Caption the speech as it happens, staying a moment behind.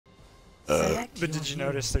But did you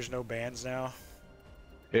notice there's no bans now?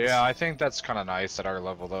 Yeah, I think that's kind of nice at our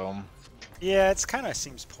level, though. Yeah, it's kind of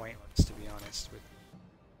seems pointless to be honest. With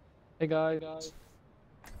Hey guys.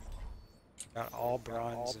 got all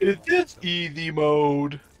bronze. It's easy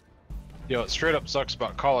mode. Yo, it straight up sucks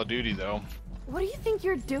about Call of Duty, though. What do you think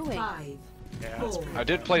you're doing? Yeah, I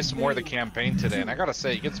did play some more of the campaign today, and I gotta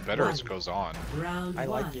say, it gets better as it goes on. I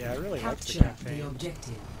really like the campaign.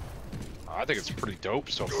 I think it's pretty dope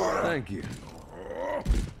so far. Thank you.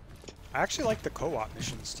 I actually like the co-op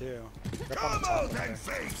missions too. Up on the top there.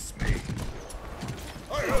 Face me.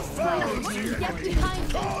 I have found you. Get behind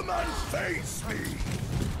me. Come and face me.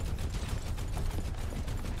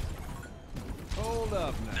 Hold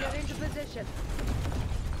up now. Get into position.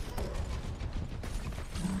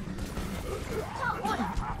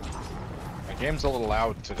 My game's a little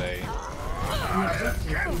loud today.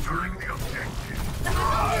 Capturing the objective.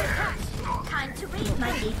 Time to read my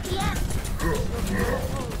APM.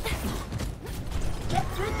 Get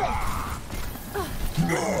through this.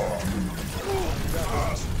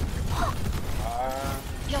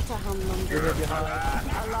 Jag tar hand om det.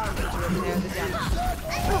 Allow me to repair the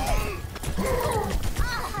damage.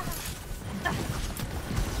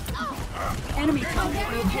 Enemy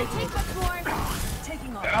contact. Take us more.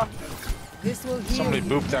 Taking off. This will heal. Somebody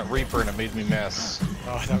booped that Reaper and it made me miss.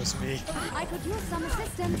 Oh, that was me. I could use some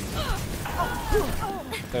assistance.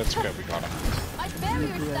 That's good, we got him. My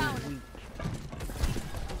barrier's down.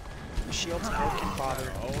 Shield's broken, father.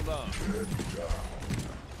 Hold on.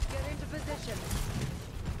 Get into position.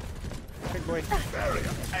 Big boy. Barrier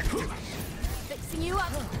active. Fixing you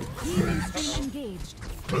up. Healing stream engaged.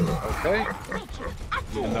 Okay.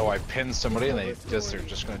 Even though I pinned somebody and they're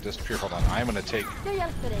just gonna disappear. Hold on, I'm gonna take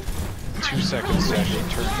 2 seconds to actually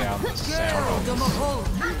turn down the sound on.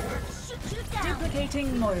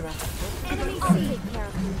 Duplicating Moira. Enemy take care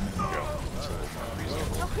of you.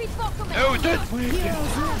 Oh,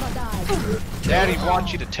 Daddy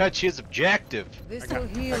wants you to touch his objective. This I will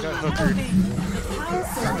heal. got hookered.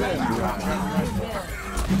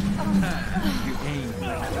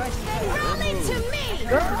 Coming to me.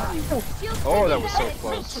 Oh, that was so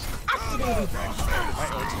close. My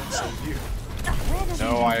ultimate saved you.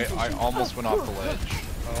 No, I almost went off the ledge.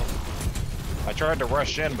 Oh, I tried to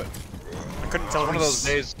rush in, but I couldn't tell. one of those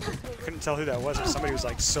days. I couldn't tell who that was. But somebody was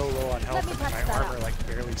like so low on health, and my armor like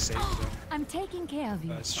barely saved them. I'm taking care of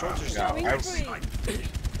you. His shoulders Yeah, down.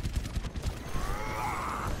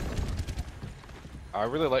 I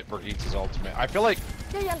really like Brigitte's ultimate. I feel like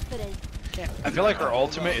her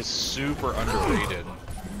ultimate is super underrated.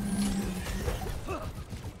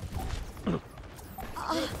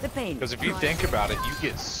 The pain. Because if you think about it, you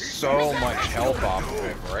get so much health off of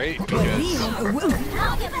it, right? Because you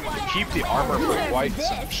keep the armor for quite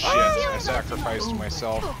some shit. I sacrificed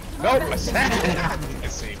myself. Nope, I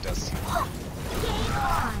saved us.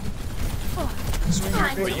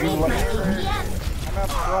 But you I'm out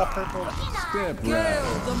for all purple.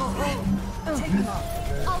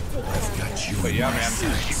 But yeah, man,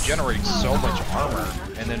 you generate so much armor,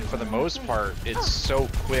 and then for the most part, it's so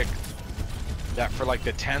quick that for like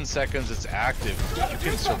the 10 seconds it's active, you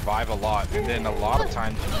can survive a lot, and then a lot of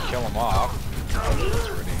times you kill them off,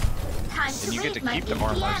 and you get to keep the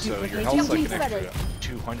armor, so your health's like an extra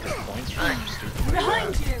 200 points or something stupid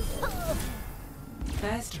like that.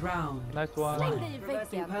 First round. Nice one.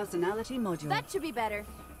 Reversing personality module. That should be better.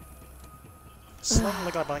 Sling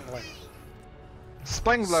like a bling bling.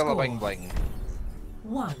 Spling bling bling bling.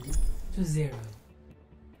 1-0.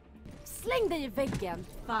 Släng dig i väggen.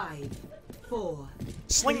 5, 4,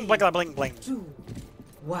 Sling like a bling bling. 2,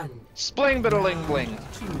 1. Spling biddling bling.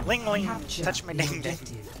 Ling ling. Capture Touch my the ding ding.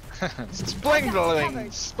 objective. Spling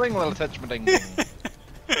biddling. Spling little touch my ding ding.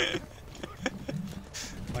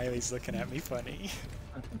 Miley's looking at me funny.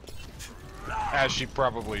 As she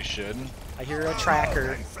probably should. I hear a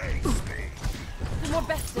tracker. More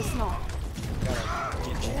best to small. Gotta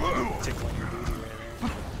get you tickling your booty right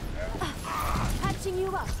there. Patching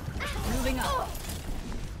you up. Moving up.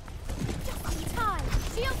 Time.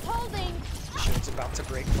 Shield holding. Shit's about to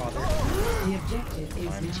break, father. The objective is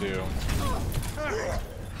Mine now. too.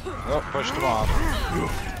 Oh, pushed him off. I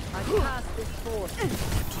passed this force.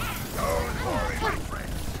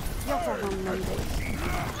 Jag tar hand om dig.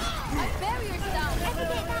 My barrier's down.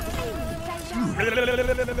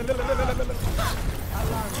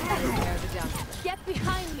 Get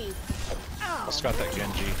behind me. Just got that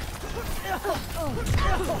Genji.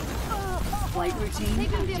 Flight routine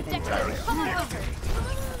Taking the activated. objective. Come over.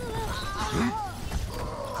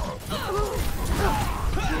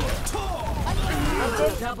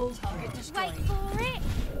 Double target Wait destroyed. for it.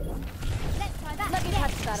 Let's try that. Let me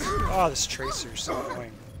touch that. Oh, this tracer's so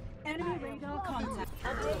annoying. Enemy radar contact.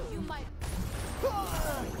 You might.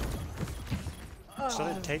 So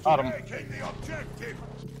did it take Got him? him.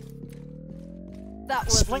 That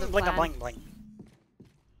was the Spling like a plan. bling bling.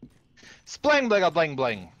 Spling bling a bling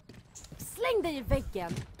bling. Släng dig i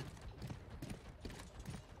väggen.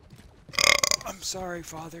 I'm sorry,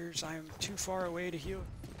 fathers. I am too far away to heal.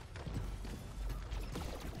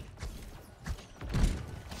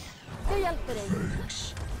 Jag hjälper dig.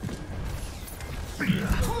 Well,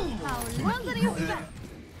 you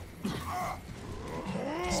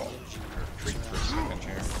Retreat for a second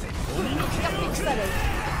here. jag fixar dig.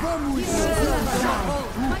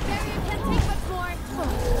 My barrier can't take much more.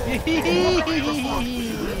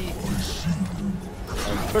 I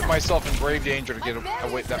put myself in grave danger to get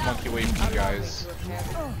away, that monkey away from you guys.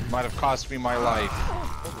 Might have cost me my life.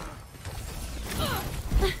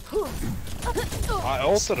 I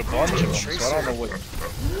ulted a bunch of them, so I don't know what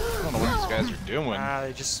these guys are doing.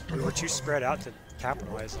 We were too spread out to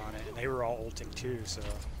capitalize on it, and they were all ulting too, so.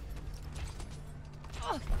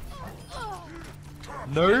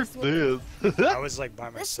 Nerf this. I was like by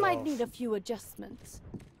myself. This might need a few adjustments.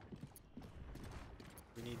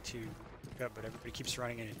 We need to pick up, but everybody keeps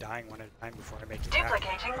running in and dying one at a time before I make it back.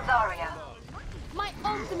 Duplicating Zarya. My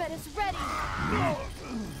ultimate is ready.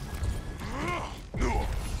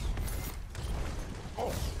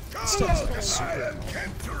 This stuff's like a super.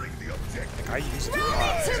 Like I use it a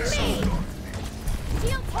lot. To me.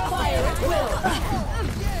 Shield fire at will.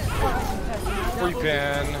 Free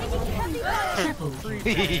pen.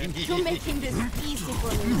 You're making this easy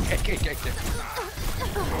for me.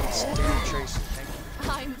 Damn Tracer, thank you.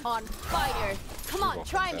 I'm on fire. Come on,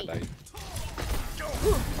 try me.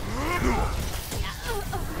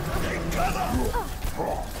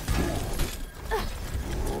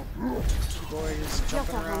 Boys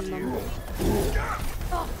jumping around you.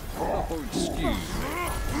 Oh, excuse.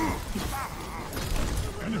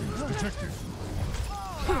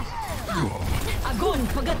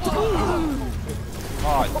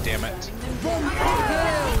 Oh, damn it.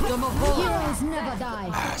 Heroes never die.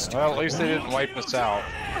 Well, at least they didn't wipe us out.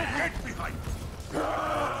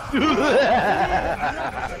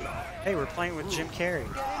 Hey, we're playing with Jim Carrey.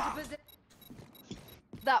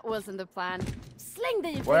 That wasn't the plan. Sling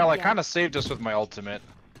the Well, I kind of saved us with my ultimate,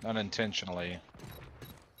 unintentionally.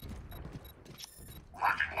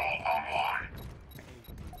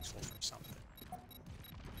 Useful for something.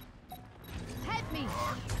 Head me.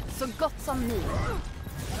 Så gott som ni.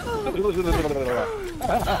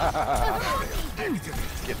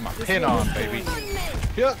 Get my pin on, baby.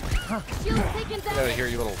 Yep. Shield taken Get out down. of here,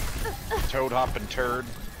 you little toad hopping turd.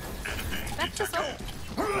 Back to up.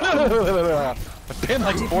 I've been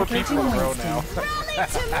like 4 people in a row now. To me.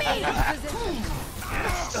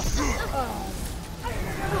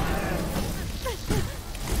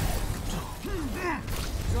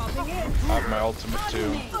 I have my ultimate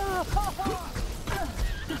too.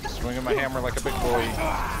 Swinging my hammer like a big boy.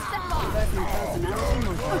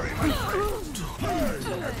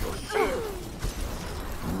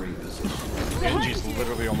 Genji's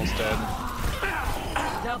literally almost dead.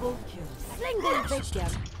 Double kill. Sling the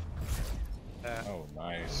väggen. Oh,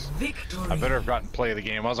 nice. Victory. I better have gotten play of the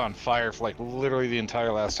game. I was on fire for like literally the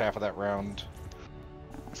entire last half of that round.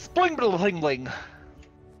 Spling bling bling.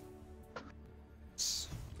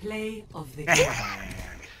 Play of the game.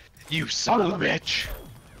 You son of a bitch!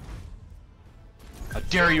 How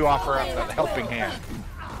dare you offer up a helping hand?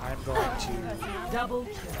 I'm going to Double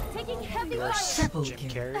kill. Taking heavy endorse fire. Triple Jim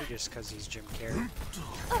kill. Carrey just because he's Jim Carrey.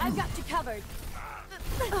 I've got you covered.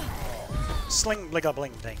 Sling bligga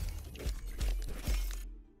bling thing.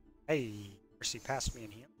 Hey, Mercy passed me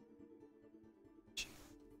in here.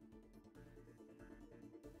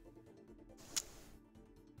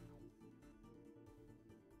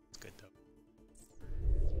 It's good though.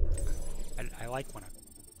 I like when I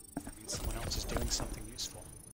mean someone else is doing something useful.